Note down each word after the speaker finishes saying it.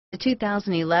The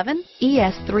 2011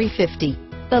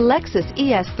 ES350. The Lexus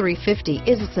ES350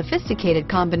 is a sophisticated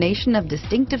combination of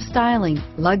distinctive styling,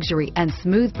 luxury, and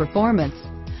smooth performance.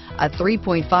 A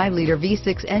 3.5-liter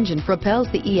V6 engine propels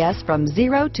the ES from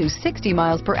 0 to 60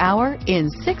 miles per hour in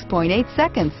 6.8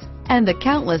 seconds. And the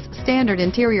countless standard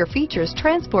interior features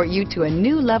transport you to a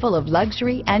new level of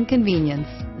luxury and convenience.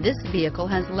 This vehicle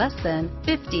has less than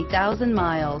 50,000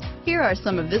 miles. Here are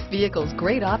some of this vehicle's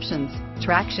great options: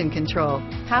 traction control,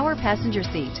 power passenger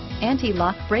seat,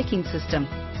 anti-lock braking system,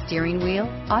 steering wheel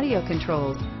audio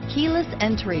controls, keyless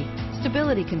entry,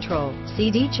 stability control,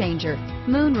 CD changer,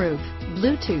 moonroof,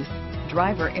 Bluetooth,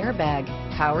 driver airbag,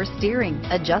 power steering,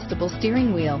 adjustable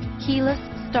steering wheel, keyless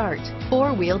start,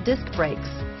 four-wheel disc brakes,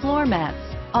 floor mats,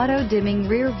 auto-dimming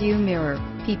rear view mirror,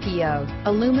 PPO,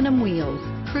 aluminum wheels,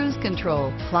 cruise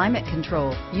control, climate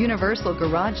control, universal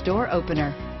garage door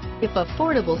opener. If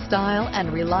affordable style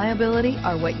and reliability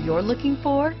are what you're looking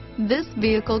for, this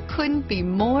vehicle couldn't be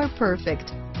more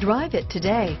perfect. Drive it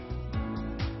today.